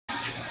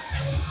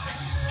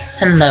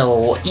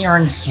Hello,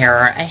 Aaron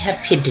here. I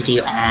have PDD,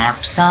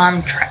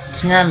 Autism,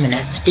 Tourette syndrome, and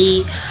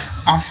OCD.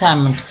 Also,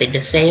 I'm mentally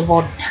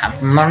disabled,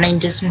 have learning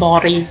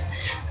disabilities.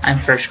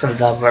 I'm first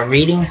grade level of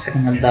reading,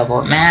 second grade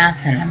level of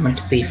math, and I'm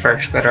mentally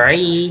first grader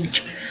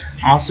age.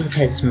 Also,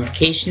 because of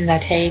medications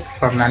I take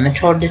for my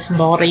mental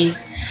disabilities,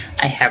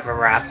 I have a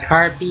rapid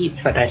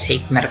heartbeat, but I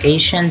take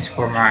medications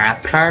for my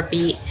rapid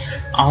heartbeat.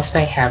 Also,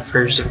 I have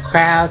fears of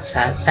crowds,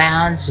 sad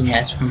sounds, and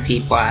yes, when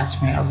people ask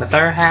me over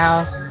their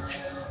house,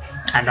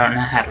 I don't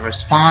know how to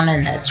respond,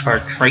 and that's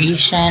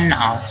frustration.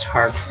 Also, it's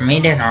hard for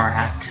me to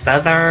interact with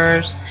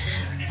others.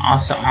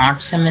 Also,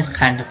 autism is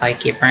kind of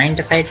like a brain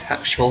delayed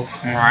sexual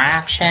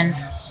interaction.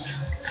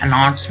 And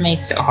autism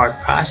makes it a hard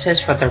process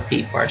what other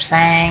people are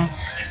saying.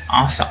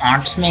 Also,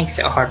 autism makes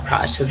it a hard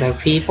process with other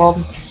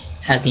people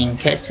hugging,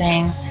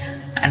 kissing.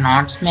 And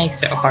autism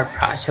makes it a hard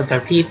process with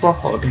other people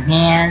holding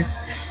hands.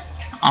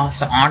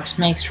 Also, autism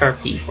makes for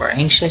people are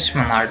anxious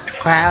from large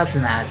crowds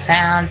and loud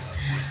sounds.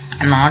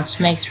 And autism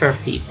makes for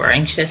people are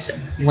anxious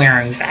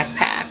wearing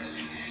backpacks.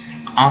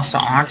 Also,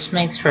 autism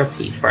makes for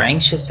people are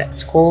anxious at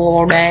school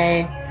all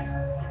day.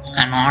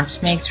 And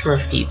autism makes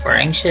for people are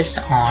anxious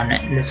on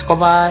the school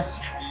bus.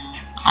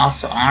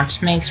 Also,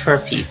 autism makes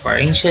for people are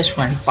anxious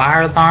when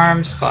fire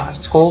alarms go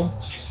off school.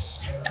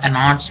 And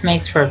autism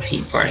makes for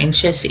people are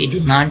anxious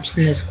eating lunch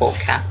in the school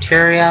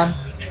cafeteria.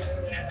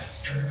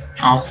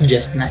 Also,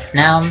 just let you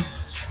know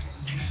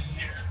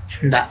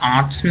that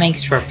autism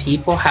makes for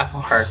people have a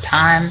hard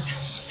time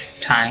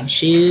tying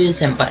shoes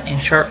and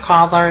buttoning shirt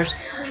collars.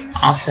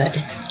 Also, I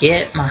didn't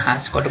get my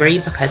high school degree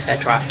because I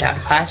dropped out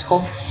of high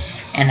school,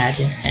 and I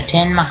didn't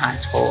attend my high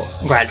school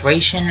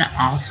graduation.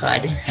 Also, I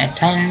didn't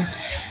attend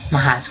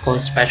my high school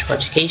special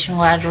education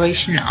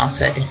graduation.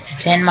 Also, I didn't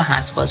attend my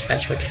high school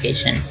special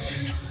education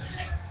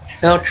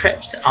field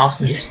trips.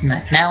 Also, just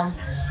let you know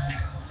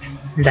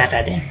that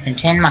I didn't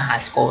attend my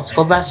high school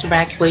bus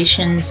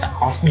evacuations.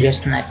 Also,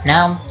 just let you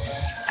know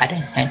I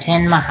didn't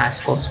attend my high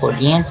school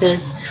dances.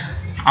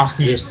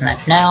 Also, just let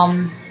you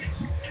know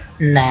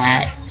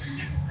that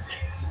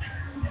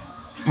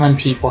when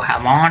people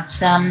have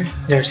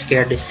autism, they're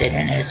scared to sit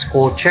in a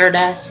school chair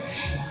desk.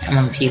 And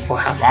when people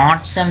have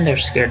autism, they're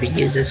scared to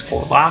use a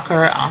school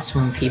locker. Also,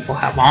 when people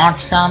have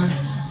autism,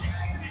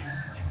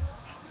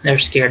 they're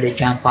scared to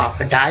jump off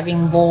a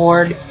diving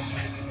board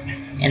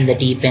in the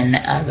deep end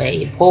of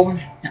a pool.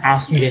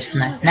 Also, just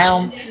let you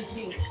know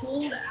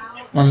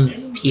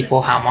when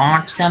people have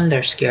autism,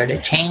 they're scared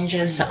of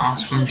changes.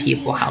 Also, when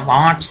people have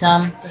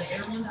autism,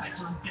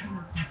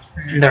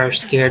 they're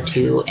scared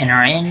to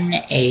enter in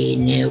a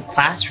new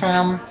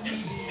classroom.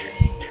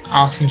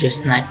 Also, just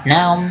let you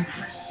know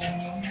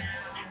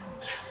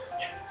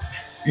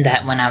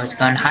that when I was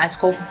going to high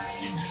school,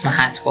 my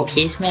high school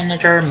case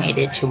manager made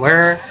it to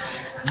where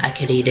I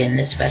could eat in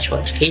the special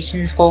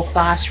education school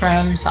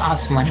classrooms.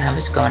 Also, when I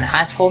was going to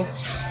high school,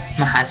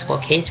 my high school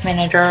case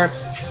manager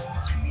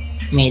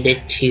made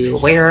it to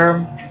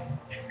where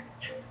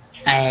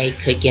I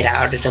could get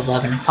out at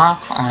 11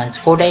 o'clock on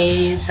school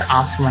days.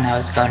 Also, when I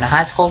was going to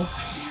high school,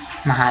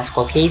 my high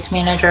school case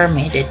manager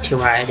made it to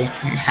where I didn't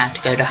have to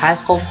go to high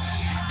school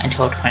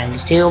until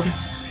 22,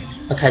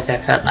 because I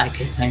felt like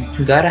I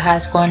couldn't go to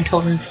high school until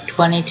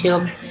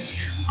 22.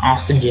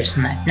 Also, just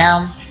let you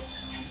know,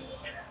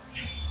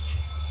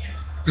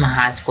 my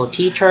high school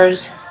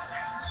teachers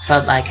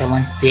felt like I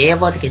wouldn't be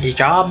able to get a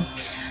job.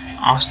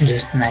 Also,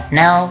 just let you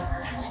know,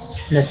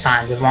 the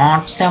signs of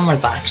autism were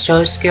lack of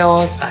social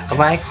skills, lack of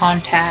eye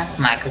contact,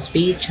 lack of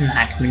speech, and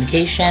lack of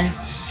communication.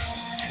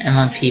 And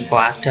when people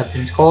act up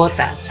in school,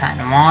 that's a sign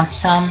of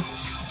autism.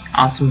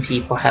 Also, when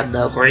people have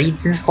low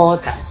grades in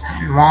school, that's a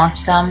sign of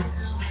autism.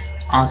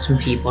 Also,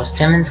 when people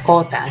stim in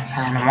school, that's a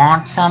sign of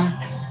autism.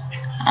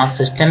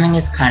 Also,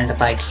 stimming is kind of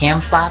like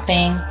hand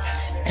flapping,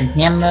 and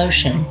hand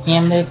motion,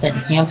 hand movement,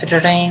 and hand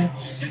fidgeting.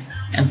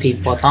 And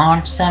people with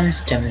autism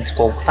stim in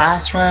school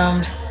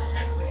classrooms,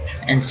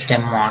 and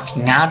STEM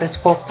walking out of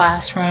school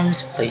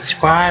classrooms. Please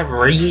subscribe,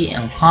 read,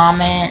 and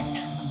comment.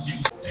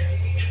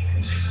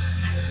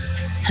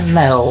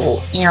 Hello,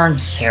 Aaron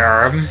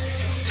here,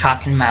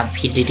 talking about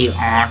PDD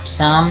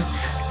Autism,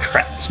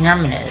 Tourette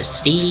syndrome, and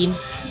OCD.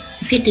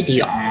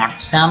 PDD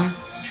Autism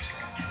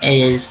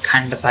is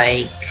kind of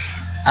like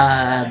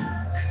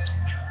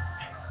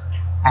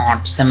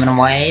autism in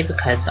a way,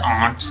 because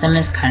autism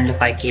is kind of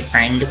like a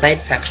brain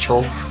delayed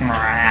sexual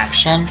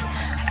interaction.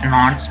 And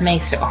autism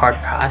makes it a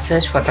hard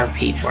process what other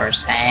people are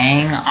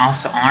saying.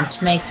 Also,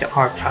 autism makes it a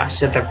hard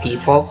process with other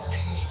people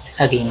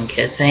hugging and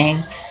kissing.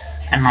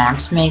 And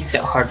autism makes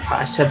it a hard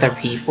process with other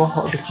people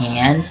holding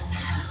hands.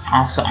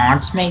 Also,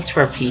 autism makes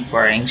for people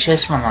are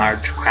anxious from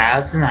large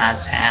crowds and loud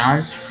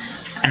sounds.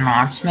 And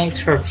autism makes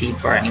for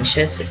people are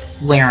anxious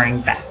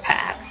wearing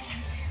backpacks.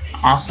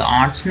 Also,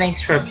 autism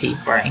makes for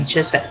people are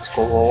anxious at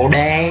school all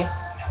day.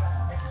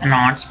 And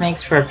autism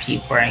makes for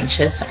people are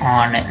anxious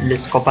on the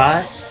school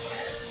bus.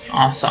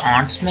 Also,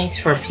 autism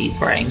makes for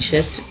people are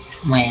anxious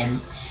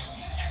when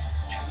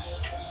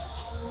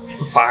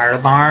fire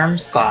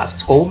alarms go off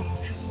school.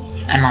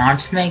 And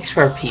autism makes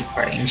for people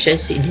are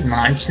anxious eating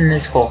lunch in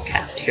the school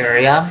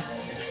cafeteria.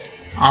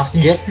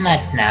 Also, just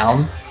let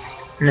know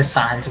the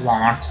signs of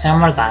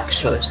autism are lack of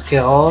social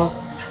skills,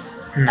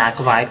 lack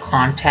of eye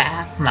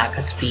contact, lack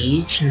of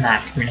speech, and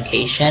lack of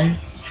communication.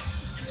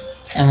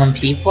 And when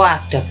people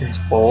act up in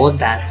school,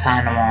 that's a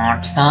sign of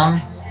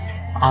autism.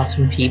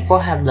 Also, when people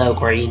have low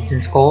grades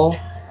in school,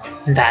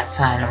 that's a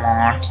sign of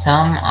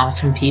autism.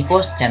 Also, when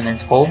people stim in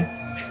school,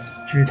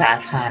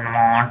 that's a sign of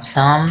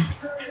autism.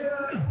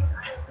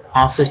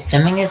 Also,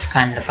 stimming is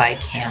kind of like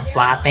hand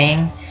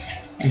flapping,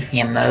 and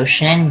hand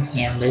motion,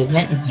 hand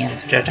movement, and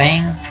hand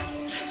fidgeting.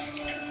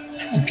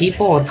 And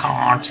people with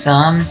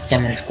autism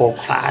stim in school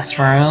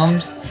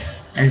classrooms,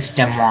 and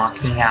stim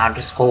walking out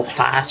of school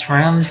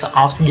classrooms.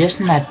 Also, just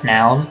let you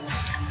know,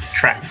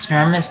 Tourette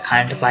syndrome is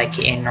kind of like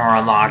a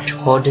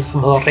neurological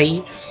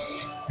disability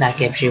that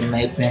gives you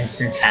movements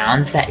and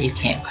sounds that you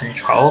can't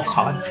control,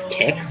 called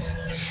tics.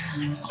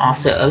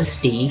 Also,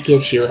 OCD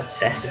gives you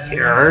excessive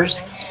errors.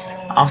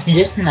 Also,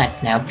 just let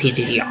you know,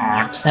 PDD,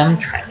 autism,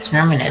 Tourette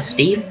syndrome, and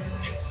OCD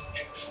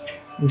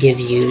give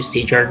you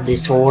seizure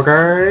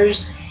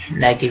disorders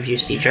that give you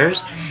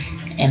seizures,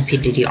 and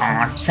PDD,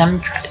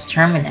 autism, Tourette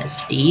syndrome, and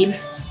OCD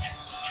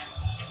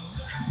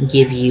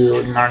give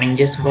you learning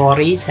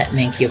disabilities that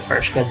make you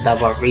first grade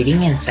level of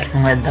reading and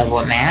second grade level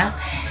of math,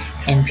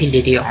 and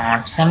PDD,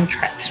 autism,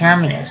 Tourette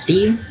syndrome, and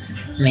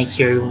OCD make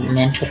you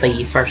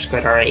mentally first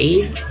grader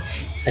age.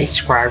 Like,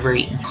 subscribe,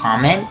 rate, and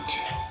comment.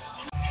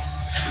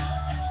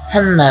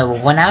 Hello,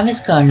 when I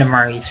was going to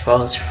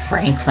Murrysville's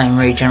Franklin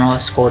Regional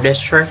School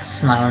District,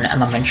 Sloan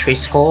Elementary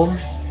School,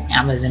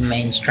 I was in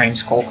mainstream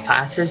school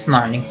classes,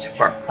 learning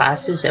support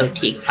classes,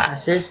 OT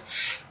classes,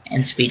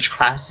 and speech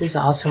classes.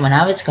 Also, when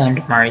I was going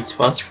to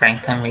Murrysville's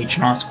Franklin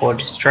Regional School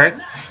District,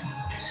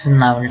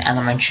 Sloan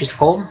Elementary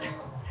School,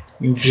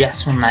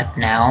 just want to let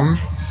you know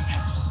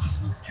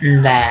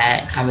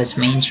that I was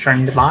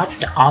mainstreamed a lot.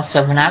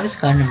 Also, when I was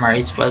going to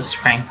Murrysville's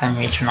Franklin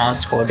Regional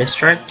School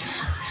District,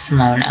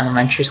 Sloan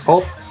Elementary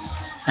School,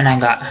 when I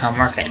got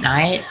homework at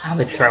night, I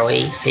would throw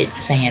a fit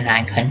saying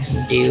I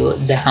couldn't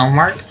do the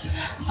homework.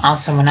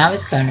 Also, when I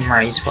was going to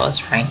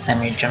Murrysville's Franklin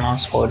Regional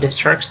School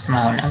District,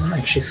 Sloan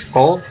Elementary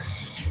School,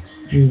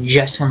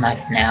 just want to let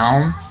you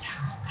know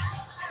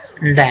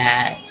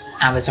that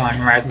I was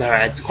on regular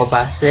ed school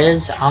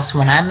buses. Also,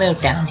 when I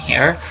moved down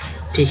here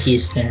to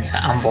Houston's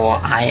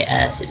Humble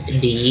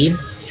ISD,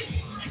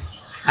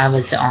 I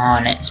was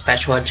on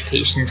special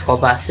education school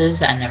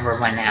buses. I never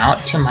went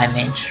out to my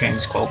mainstream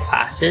school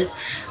classes.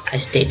 I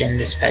stayed in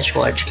the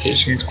special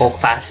education school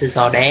classes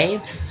all day.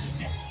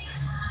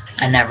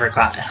 I never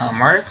got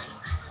homework,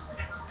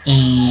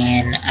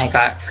 and I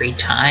got free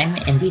time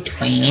in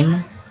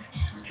between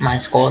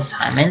my school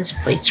assignments.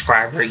 Please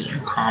subscribe, rate,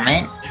 and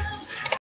comment.